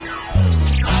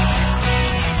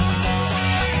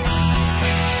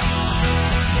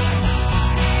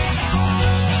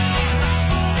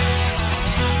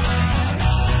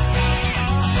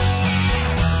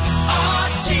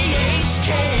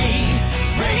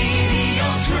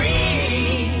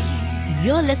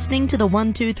You're listening to the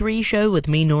 123 show with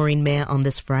me, Noreen Mayer, on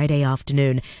this Friday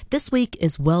afternoon. This week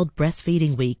is World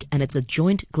Breastfeeding Week, and it's a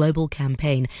joint global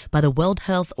campaign by the World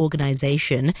Health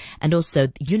Organization and also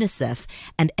UNICEF.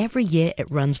 And every year it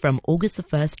runs from August the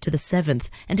 1st to the 7th.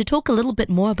 And to talk a little bit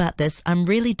more about this, I'm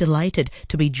really delighted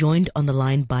to be joined on the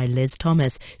line by Liz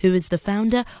Thomas, who is the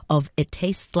founder of It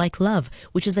Tastes Like Love,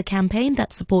 which is a campaign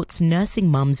that supports nursing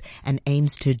mums and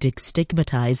aims to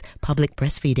destigmatize public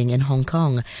breastfeeding in Hong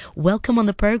Kong. Welcome on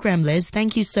the program, Liz.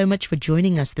 Thank you so much for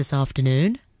joining us this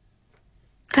afternoon.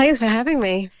 Thanks for having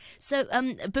me. So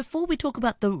before we talk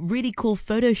about the really cool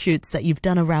photo shoots that you've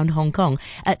done around Hong Kong,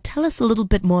 tell us a little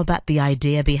bit more about the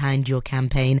idea behind your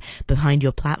campaign, behind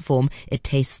your platform, It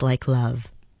Tastes Like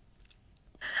Love.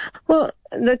 Well,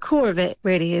 the core of it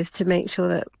really is to make sure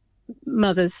that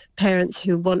mothers, parents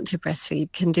who want to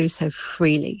breastfeed can do so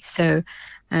freely. So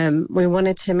we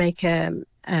wanted to make a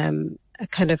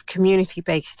kind of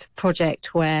community-based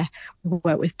project where we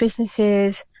work with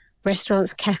businesses,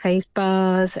 restaurants, cafes,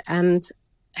 bars, and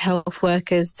health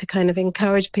workers to kind of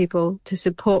encourage people to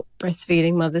support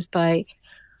breastfeeding mothers by,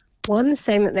 one,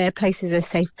 saying that their places are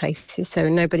safe places, so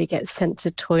nobody gets sent to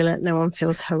toilet, no one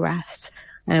feels harassed.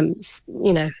 In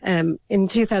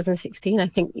 2016, I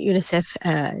think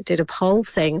UNICEF did a poll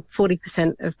saying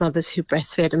 40% of mothers who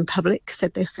breastfed in public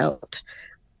said they felt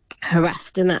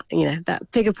harassed, and that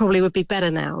figure probably would be better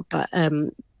now, but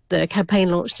the campaign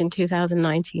launched in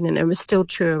 2019 and it was still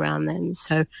true around then.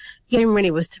 So the aim really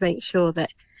was to make sure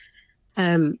that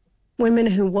women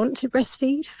who want to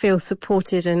breastfeed feel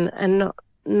supported and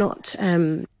not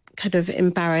kind of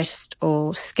embarrassed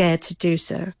or scared to do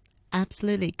so.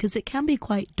 Absolutely, because it can be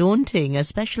quite daunting,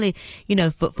 especially,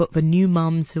 for new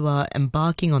mums who are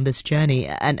embarking on this journey.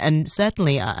 And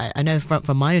certainly, I know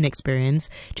from my own experience,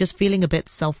 just feeling a bit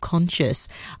self-conscious.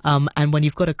 And when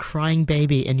you've got a crying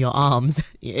baby in your arms,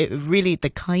 really the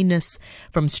kindness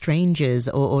from strangers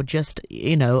or just,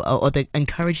 or the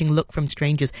encouraging look from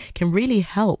strangers can really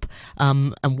help.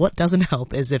 And what doesn't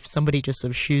help is if somebody just sort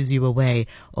of shoos you away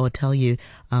or tell you,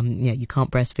 you can't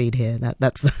breastfeed here.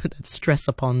 That's stress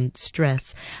upon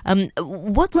stress.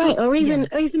 Or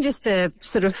even just a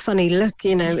sort of funny look.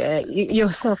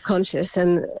 You're self-conscious,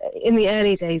 and in the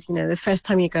early days, the first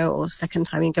time you go or second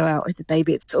time you go out with the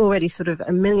baby, it's already sort of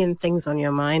a million things on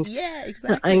your mind. Yeah,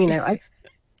 exactly.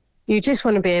 You just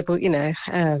want to be able,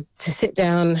 to sit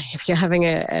down. If you're having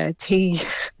a tea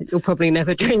that you'll probably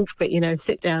never drink, but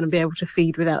sit down and be able to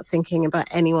feed without thinking about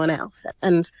anyone else,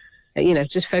 and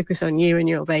just focus on you and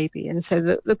your baby. And so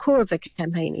the core of the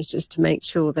campaign is just to make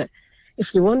sure that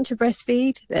if you want to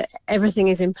breastfeed, that everything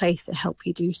is in place to help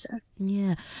you do so.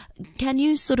 Yeah. Can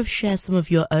you sort of share some of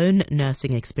your own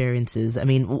nursing experiences? I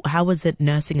mean, how was it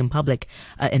nursing in public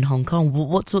in Hong Kong?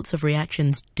 What sorts of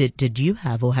reactions did you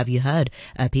have or have you heard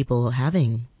people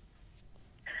having?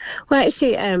 Well,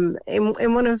 actually,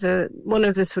 in one of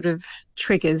the sort of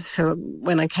triggers for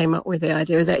when I came up with the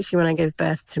idea was actually when I gave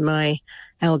birth to my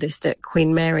eldest at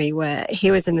Queen Mary, where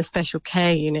he was in the special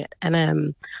care unit,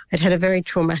 and I'd had a very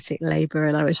traumatic labour,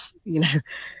 and I was,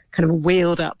 kind of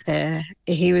wheeled up there.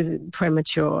 He was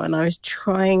premature, and I was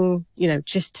trying,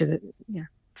 just to,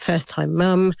 first time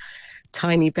mum,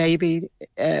 tiny baby,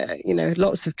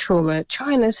 lots of trauma,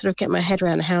 trying to sort of get my head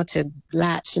around how to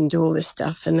latch and do all this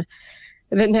stuff, and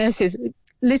the nurses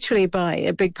literally by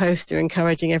a big poster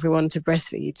encouraging everyone to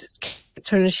breastfeed,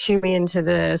 trying to shoo me into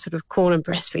the sort of corner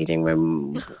breastfeeding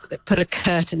room, they put a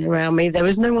curtain around me. There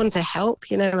was no one to help,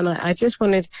 and I just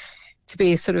wanted to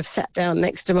be sort of sat down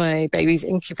next to my baby's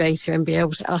incubator and be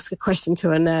able to ask a question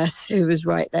to a nurse who was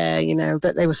right there,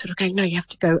 but they were sort of going, no, you have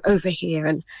to go over here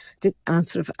and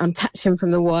sort of untouch him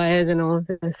from the wires and all of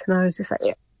this. And I was just like,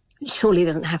 yeah, surely it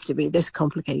doesn't have to be this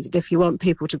complicated. If you want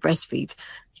people to breastfeed,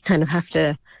 you kind of have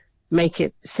to make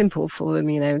it simple for them,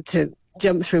 to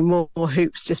jump through more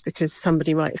hoops just because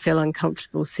somebody might feel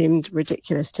uncomfortable seemed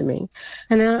ridiculous to me.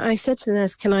 And then I said to the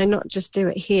nurse, can I not just do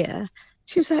it here?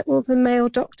 She was like, well, the male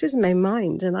doctors may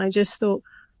mind. And I just thought,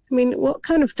 I mean, what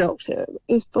kind of doctor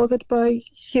is bothered by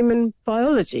human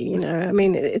biology? I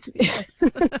mean, it's...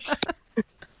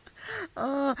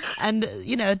 Oh, and,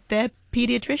 they're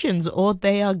pediatricians or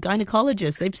they are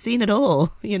gynecologists. They've seen it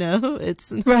all,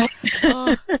 it's... Right.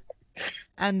 Oh.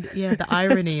 And yeah, the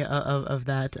irony of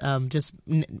that, just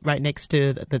right next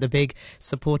to the big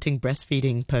supporting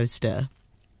breastfeeding poster.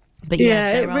 But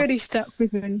yeah, it really stuck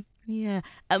with me. Yeah.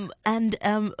 And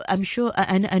I'm sure,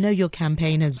 I know your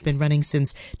campaign has been running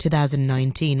since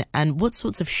 2019. And what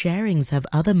sorts of sharings have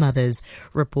other mothers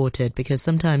reported? Because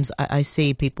sometimes I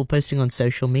see people posting on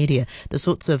social media the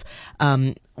sorts of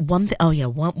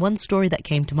one story that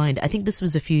came to mind. I think this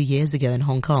was a few years ago in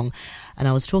Hong Kong, and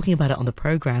I was talking about it on the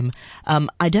program.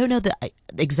 I don't know the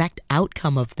exact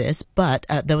outcome of this, but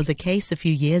there was a case a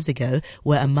few years ago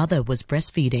where a mother was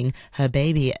breastfeeding her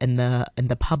baby in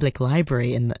the public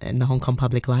library, in the Hong Kong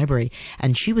public library,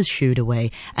 and she was shooed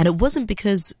away. And it wasn't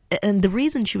because, and the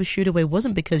reason she was shooed away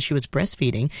wasn't because she was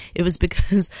breastfeeding. It was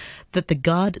because that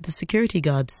the security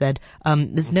guard said,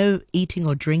 "There's no eating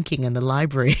or drinking in the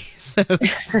library." So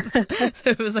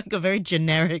it was like a very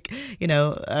generic,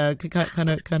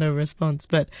 kind of response.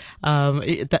 But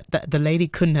that the lady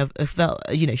couldn't have felt,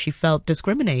 she felt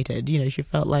discriminated. She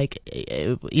felt like,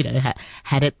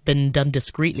 had it been done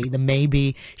discreetly, then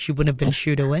maybe she wouldn't have been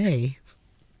shooed away.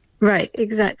 Right,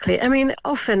 exactly. I mean,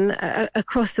 often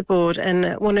across the board,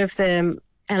 and one of the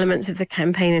elements of the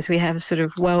campaign is we have a sort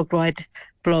of worldwide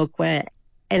blog where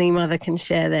any mother can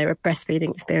share their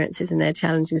breastfeeding experiences and their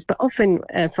challenges. But often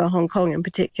for Hong Kong in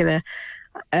particular,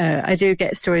 I do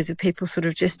get stories of people sort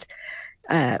of just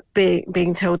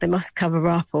being told they must cover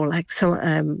up, or like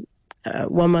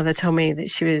one mother told me that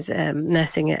she was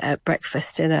nursing at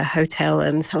breakfast in a hotel,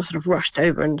 and someone sort of rushed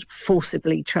over and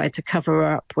forcibly tried to cover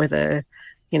her up with a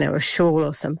shawl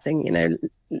or something,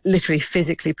 literally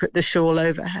physically put the shawl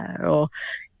over her. Or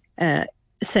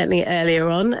certainly earlier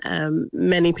on,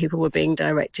 many people were being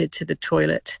directed to the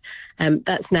toilet.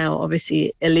 That's now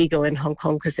obviously illegal in Hong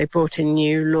Kong because they brought in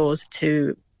new laws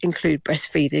to include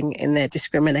breastfeeding in their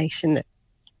discrimination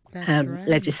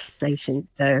legislation.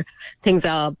 So things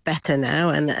are better now,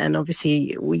 and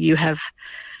obviously you have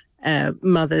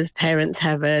parents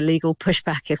have a legal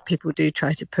pushback if people do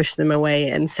try to push them away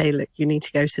and say, look, you need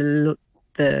to go to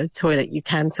the toilet. You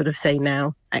can sort of say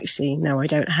now, actually, no, I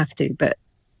don't have to. But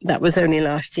that was only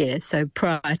last year. So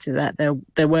prior to that,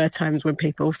 there were times when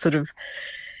people sort of,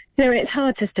 it's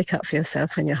hard to stick up for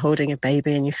yourself when you're holding a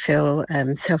baby and you feel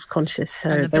self-conscious.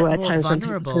 So there were times when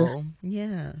people sort of,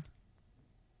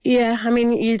 yeah, I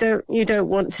mean, you don't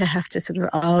want to have to sort of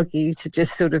argue to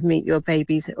just sort of meet your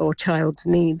baby's or child's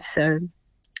needs. So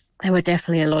there were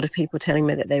definitely a lot of people telling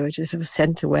me that they were just sort of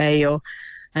sent away, or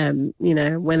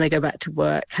when they go back to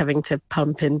work, having to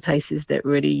pump in places that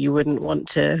really you wouldn't want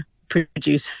to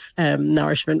produce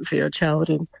nourishment for your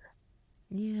child in.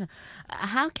 Yeah.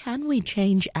 How can we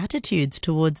change attitudes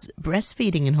towards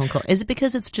breastfeeding in Hong Kong? Is it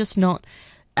because it's just not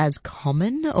as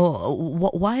common, or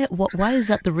why is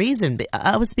that the reason?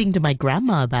 I was speaking to my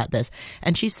grandma about this,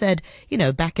 and she said,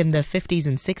 back in the 50s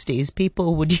and 60s,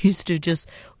 people would used to just,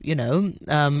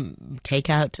 take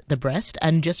out the breast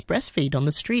and just breastfeed on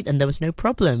the street, and there was no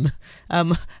problem.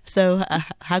 So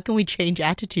how can we change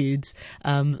attitudes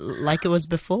like it was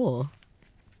before?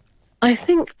 I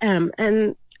think,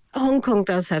 and Hong Kong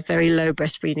does have very low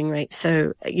breastfeeding rates,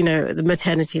 so the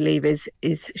maternity leave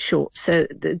is short. So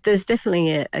there's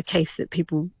definitely a case that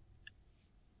people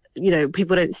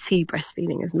don't see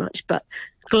breastfeeding as much. But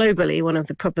globally, one of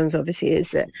the problems obviously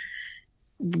is that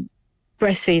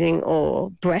breastfeeding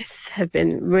or breasts have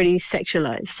been really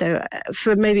sexualized. So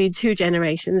for maybe 2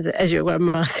 generations, as your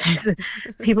grandma says,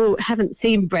 people haven't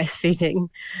seen breastfeeding.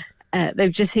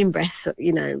 They've just seen breasts,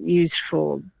 used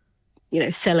for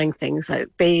selling things like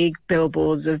big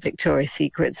billboards of Victoria's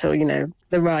Secrets, or,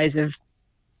 the rise of,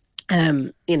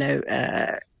 kind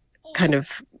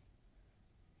of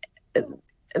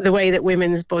the way that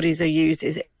women's bodies are used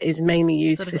is mainly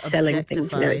used sort of for selling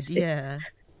things. Yeah.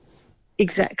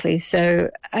 Exactly. So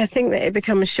I think that it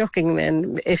becomes shocking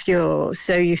then if you're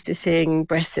so used to seeing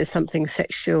breasts as something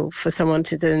sexual for someone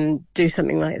to then do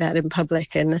something like that in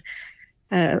public. And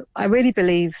I really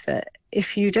believe that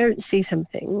if you don't see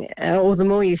something, or the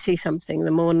more you see something,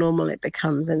 the more normal it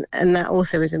becomes. And that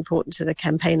also is important to the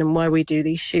campaign and why we do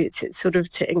these shoots. It's sort of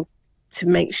to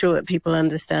make sure that people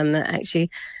understand that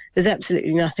actually there's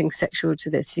absolutely nothing sexual to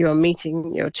this. You are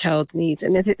meeting your child's needs.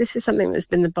 And this is something that's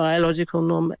been the biological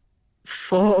norm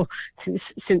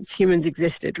since humans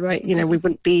existed, right? We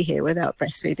wouldn't be here without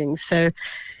breastfeeding. So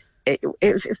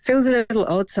it feels a little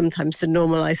odd sometimes to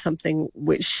normalize something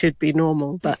which should be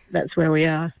normal, but that's where we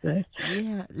are. So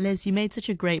yeah, Liz, you made such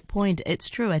a great point. It's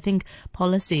true. I think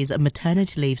policies,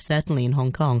 maternity leave, certainly in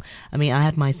Hong Kong. I mean, I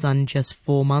had my son just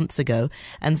 4 months ago,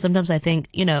 and sometimes I think,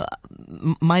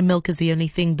 my milk is the only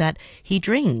thing that he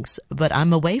drinks, but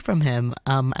I'm away from him,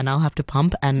 and I'll have to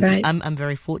pump. And right. I'm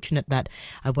very fortunate that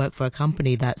I work for a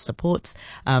company that supports,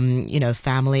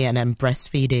 family and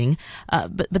breastfeeding.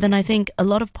 But then I think a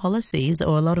lot of policies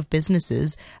or a lot of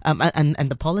businesses, and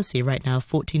the policy right now,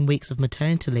 14 weeks of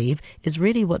maternity leave, is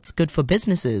really what's good for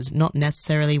businesses, not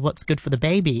necessarily what's good for the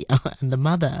baby and the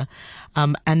mother.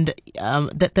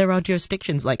 That there are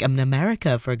jurisdictions like in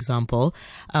America, for example,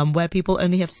 where people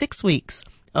only have 6 weeks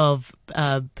of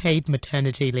paid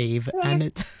maternity leave, and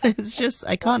it's just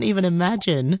I can't even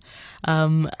imagine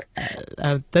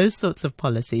those sorts of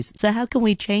policies. So how can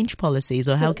we change policies,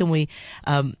 or how can we,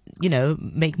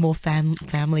 make more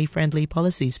family friendly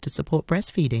policies to support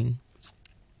breastfeeding?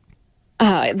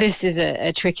 This is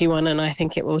a tricky one, and I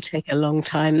think it will take a long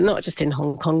time, not just in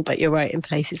Hong Kong, but you're right, in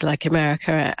places like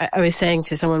America. I was saying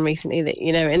to someone recently that,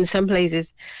 in some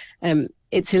places,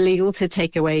 it's illegal to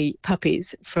take away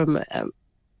puppies from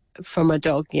a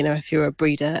dog, if you're a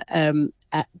breeder,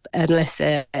 unless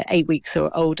they're 8 weeks or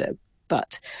older.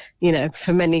 But,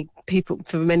 for many people,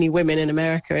 for many women in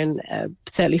America, and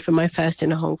certainly for my first in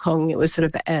Hong Kong, it was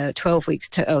sort of 12 weeks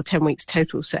or 10 weeks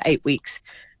total, so 8 weeks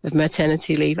of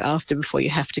maternity leave before you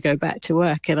have to go back to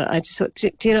work. And I just thought, do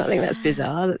you not think that's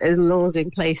bizarre that there's laws in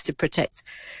place to protect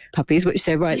puppies, which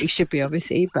there rightly should be,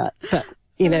 obviously, but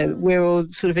we're all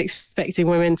sort of expecting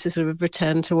women to sort of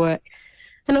return to work.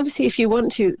 And obviously, if you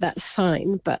want to, that's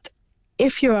fine. But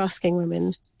if you're asking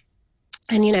women,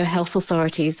 and, health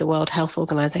authorities, the World Health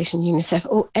Organization,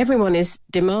 UNICEF, everyone is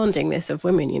demanding this of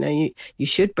women. You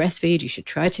should breastfeed, you should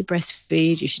try to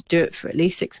breastfeed, you should do it for at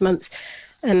least 6 months.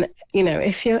 And,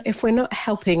 if we're not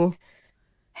helping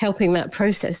that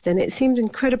process, then it seems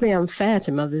incredibly unfair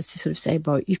to mothers to sort of say,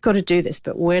 well, you've got to do this,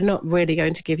 but we're not really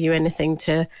going to give you anything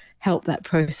to help that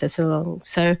process along.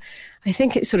 So I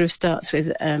think it sort of starts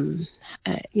with,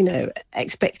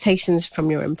 expectations from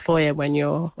your employer when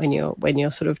you're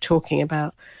sort of talking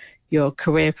about your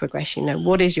career progression.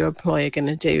 What is your employer going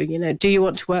to do? Do you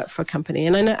want to work for a company?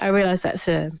 And I realize that's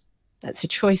a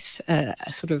choice, a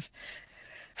sort of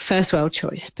first world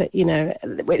choice, but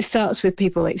it starts with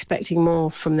people expecting more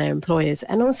from their employers,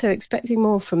 and also expecting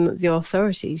more from the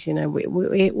authorities.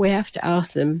 We have to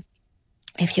ask them,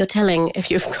 if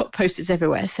you've got posters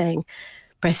everywhere saying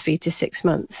breastfeed to 6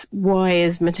 months, why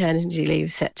is maternity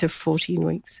leave set to 14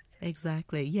 weeks?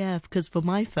 Exactly. Yeah, because for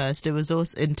my first, it was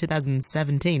also in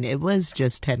 2017. It was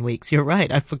just 10 weeks. You're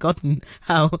right. I've forgotten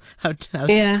how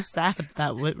sad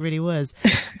that really was.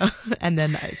 And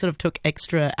then I sort of took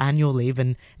extra annual leave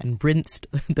and rinsed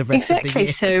the rest of the year. Exactly.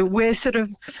 So we're sort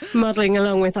of muddling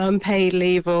along with unpaid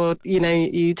leave, or,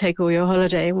 you take all your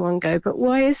holiday in one go. But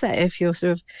why is that if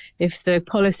the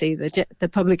policy, the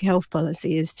public health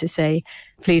policy is to say,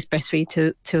 please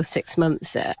breastfeed till 6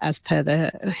 months as per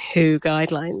the WHO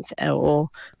guidelines, or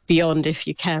beyond if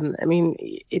you can? I mean,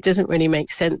 it doesn't really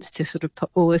make sense to sort of put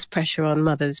all this pressure on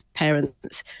mothers,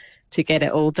 parents, to get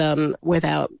it all done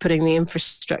without putting the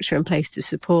infrastructure in place to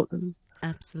support them.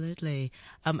 Absolutely.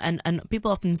 And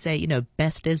people often say,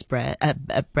 breast is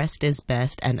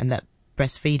best, and that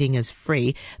breastfeeding is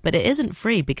free, but it isn't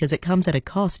free because it comes at a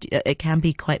cost. It can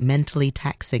be quite mentally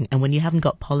taxing, and when you haven't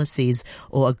got policies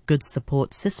or a good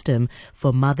support system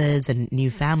for mothers and new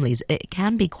families, it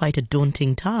can be quite a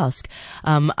daunting task.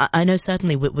 I know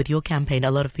certainly with your campaign,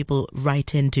 a lot of people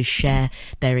write in to share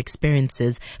their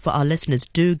experiences. For our listeners,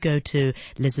 do go to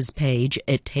Liz's page,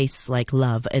 It Tastes Like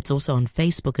Love. It's also on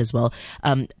Facebook as well.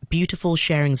 Beautiful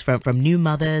sharings from new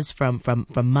mothers, from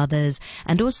mothers,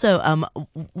 and also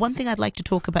one thing I'd like to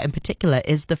talk about in particular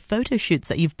is the photo shoots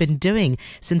that you've been doing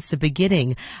since the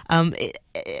beginning.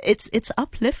 It's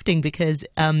uplifting because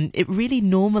it really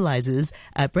normalizes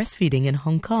breastfeeding in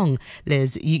Hong Kong.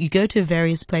 Liz, you go to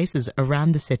various places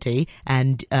around the city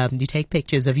and you take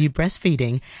pictures of you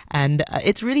breastfeeding, and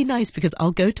it's really nice because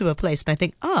I'll go to a place and I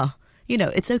think,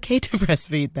 it's okay to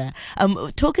breastfeed there.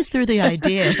 Talk us through the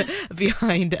idea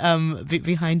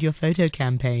behind your photo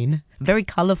campaign. Very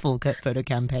colourful photo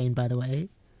campaign, by the way.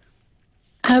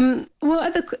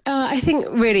 I think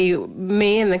really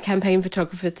me and the campaign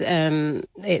photographers,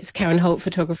 it's Karen Holt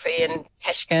Photography and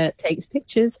Keshka Takes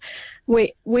Pictures.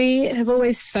 We have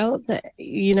always felt that,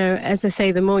 as I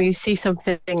say, the more you see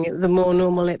something, the more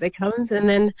normal it becomes. And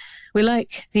then we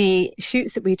like the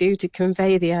shoots that we do to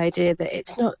convey the idea that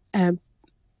it's not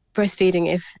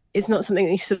breastfeeding if it's not something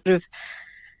that you sort of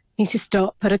need to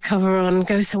stop, put a cover on,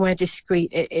 go somewhere discreet.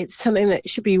 It's something that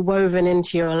should be woven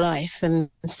into your life. And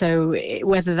so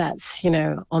whether that's,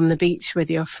 on the beach with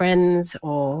your friends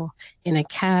or in a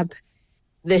cab,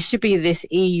 there should be this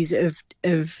ease of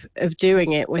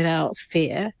doing it without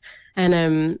fear.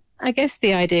 And I guess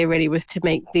the idea really was to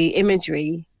make the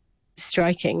imagery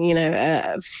striking.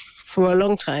 For a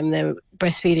long time,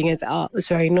 breastfeeding as art was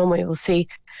very normal. You'll see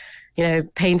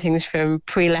paintings from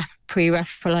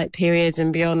pre-Raphaelite periods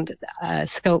and beyond,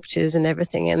 sculptures and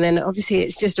everything. And then obviously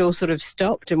it's just all sort of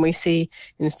stopped, and we see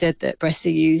instead that breasts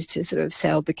are used to sort of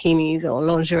sell bikinis or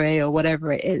lingerie or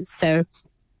whatever it is. So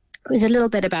it was a little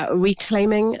bit about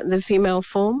reclaiming the female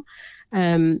form,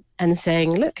 and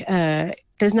saying, look,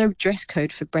 there's no dress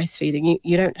code for breastfeeding.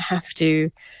 You don't have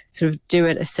to sort of do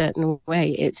it a certain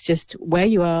way. It's just where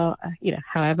you are,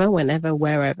 however, whenever,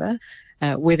 wherever.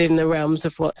 Within the realms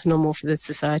of what's normal for the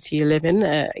society you live in.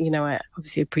 I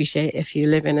obviously appreciate if you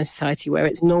live in a society where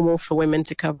it's normal for women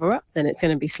to cover up, then it's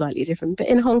going to be slightly different. But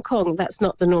in Hong Kong, that's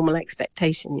not the normal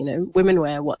expectation. Women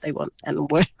wear what they want and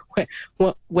wear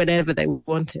whenever they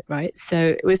want it, right? So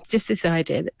it was just this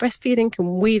idea that breastfeeding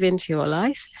can weave into your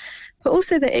life, but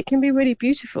also that it can be really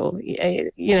beautiful.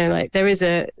 Like there is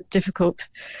a difficult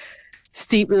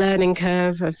steep learning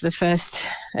curve of the first,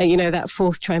 that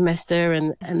fourth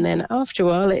trimester. And then after a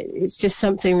while, it's just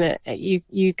something that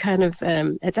you kind of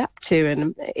adapt to.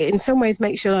 And in some ways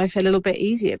makes your life a little bit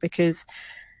easier, because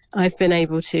I've been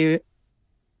able to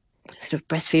sort of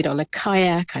breastfeed on a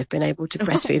kayak. I've been able to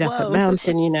breastfeed up a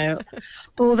mountain,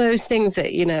 all those things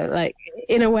that, like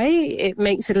in a way it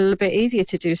makes it a little bit easier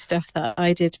to do stuff that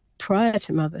I did prior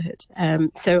to motherhood.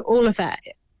 So all of that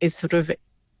is sort of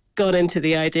gone into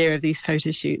the idea of these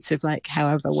photo shoots of like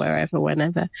however, wherever,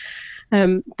 whenever.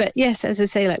 But yes, as I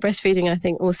say, like breastfeeding, I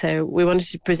think also we wanted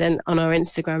to present on our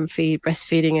Instagram feed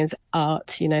breastfeeding as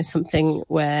art, something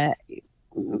where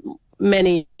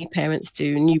many parents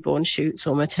do newborn shoots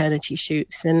or maternity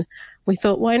shoots. And we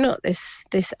thought, why not this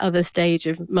other stage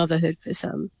of motherhood for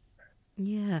some?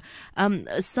 Yeah.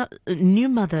 So new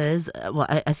mothers, well,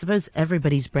 I suppose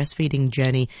everybody's breastfeeding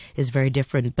journey is very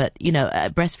different, but,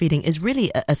 breastfeeding is really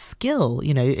a skill.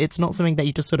 It's not something that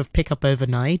you just sort of pick up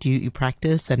overnight. You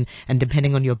practice and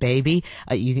depending on your baby,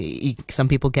 some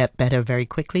people get better very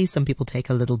quickly. Some people take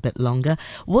a little bit longer.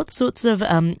 What sorts of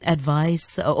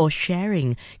advice or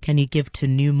sharing can you give to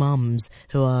new moms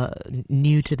who are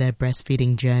new to their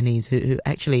breastfeeding journeys, who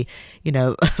actually,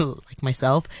 like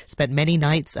myself, spent many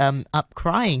nights up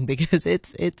crying because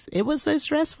it was so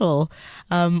stressful.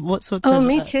 What sorts of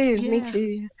me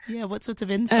too. Yeah, what sorts of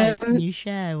insights can you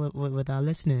share with our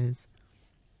listeners?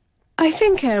 I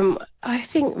think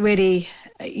really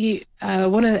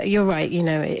you're right.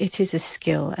 It is a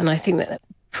skill, and I think that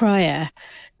prior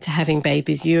to having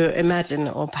babies, you imagine,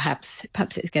 or perhaps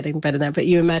it's getting better now, but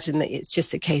you imagine that it's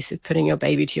just a case of putting your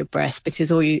baby to your breast,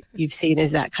 because all you've seen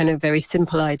is that kind of very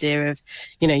simple idea of,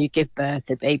 you give birth,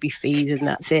 the baby feeds, and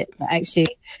that's it. But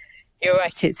actually, you're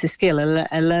right, it's a skill,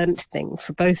 a learned thing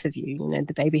for both of you.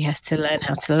 The baby has to learn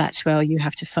how to latch well. You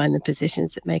have to find the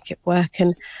positions that make it work.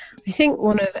 And I think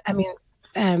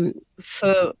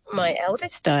for my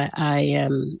eldest, I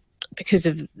because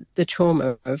of the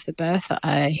trauma of the birth,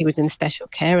 he was in special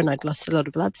care and I'd lost a lot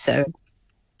of blood. So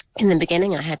in the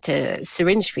beginning, I had to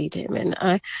syringe feed him. And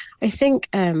I think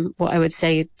what I would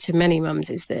say to many mums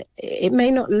is that it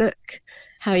may not look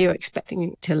how you're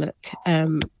expecting it to look.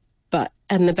 And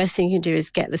the best thing you can do is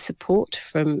get the support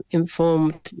from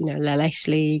informed, La Leche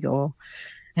League or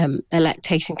a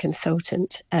lactation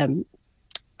consultant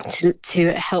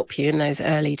to help you in those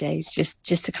early days,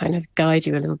 just to kind of guide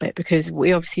you a little bit, because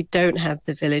we obviously don't have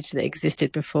the village that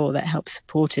existed before that helped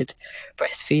supported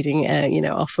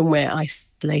breastfeeding. Often we're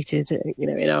isolated,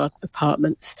 in our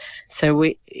apartments, so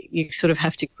you sort of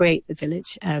have to create the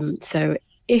village. So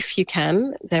if you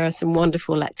can, there are some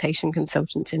wonderful lactation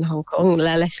consultants in Hong Kong.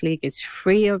 La Leche League is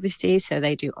free, obviously, so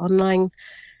they do online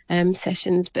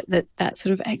sessions, but that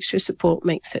sort of extra support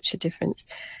makes such a difference.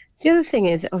 The other thing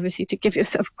is obviously to give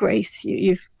yourself grace.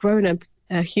 You've grown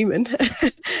a human,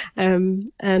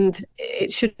 and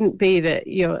it shouldn't be that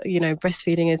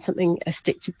breastfeeding is a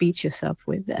stick to beat yourself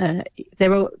with.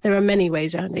 There are many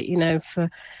ways around it.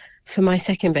 For my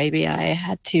second baby, I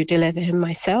had to deliver him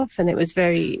myself, and it was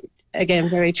very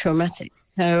traumatic.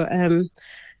 So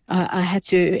I had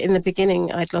to, in the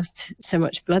beginning, I'd lost so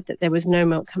much blood that there was no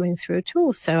milk coming through at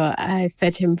all. So I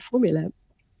fed him formula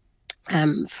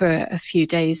for a few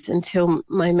days until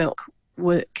my milk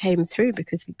came through,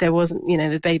 because there wasn't,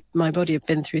 my body had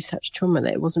been through such trauma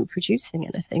that it wasn't producing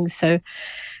anything. So,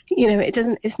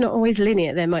 it's not always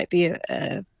linear. There might be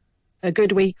a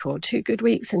good week or 2 good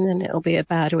weeks, and then it'll be a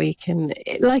bad week. And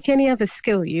like any other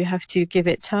skill, you have to give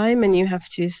it time, and you have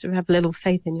to sort of have a little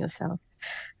faith in yourself.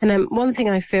 And one thing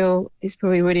I feel is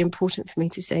probably really important for me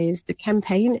to say is the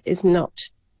campaign is not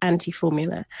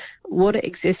anti-formula. What it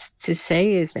exists to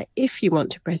say is that if you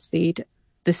want to breastfeed,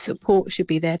 the support should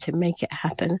be there to make it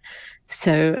happen.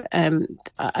 So, I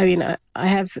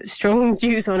have strong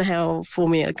views on how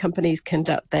formula companies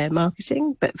conduct their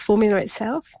marketing, but formula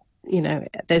itself,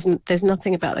 there's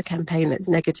nothing about the campaign that's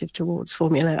negative towards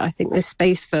formula. I think there's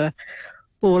space for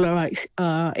all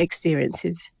our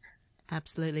experiences.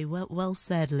 Absolutely. Well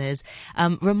said, Liz.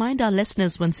 Remind our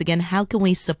listeners once again, how can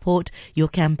we support your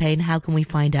campaign? How can we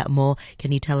find out more?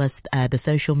 Can you tell us the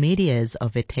social medias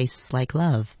of It Tastes Like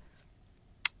Love?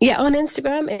 Yeah, on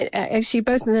Instagram, actually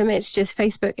both of them, it's just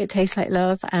Facebook, It Tastes Like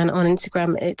Love, and on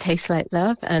Instagram, It Tastes Like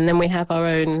Love. And then we have our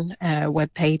own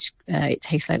webpage,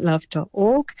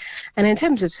 ittastelikelove.org. And in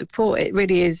terms of support, it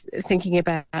really is thinking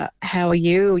about how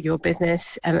you or your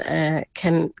business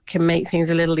can make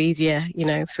things a little easier,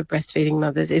 for breastfeeding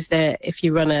mothers. Is there, if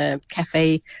you run a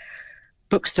cafe,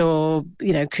 bookstore,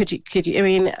 could you, I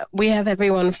mean, we have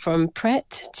everyone from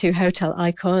Pret to Hotel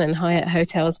Icon and Hyatt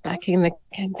Hotels backing the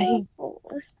campaign.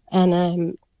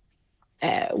 And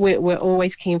we're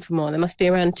always keen for more. There must be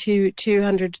around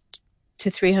 200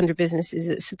 to 300 businesses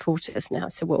that support us now.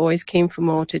 So we're always keen for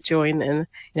more to join and,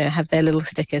 have their little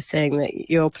sticker saying that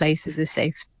your place is a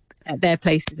safe, their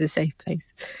place is a safe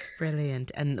place.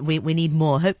 Brilliant. And we need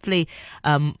more. Hopefully,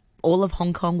 all of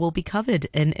Hong Kong will be covered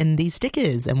in these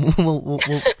stickers, and we'll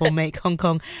make Hong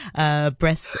Kong a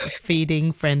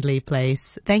breastfeeding friendly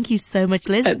place. Thank you so much,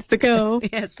 Liz. That's the goal.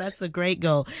 Yes, that's a great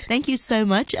goal. Thank you so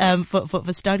much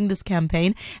for starting this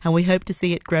campaign, and we hope to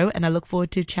see it grow, and I look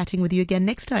forward to chatting with you again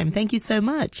next time. Thank you so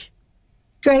much.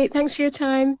 Great. Thanks for your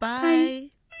time. Bye.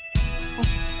 Bye.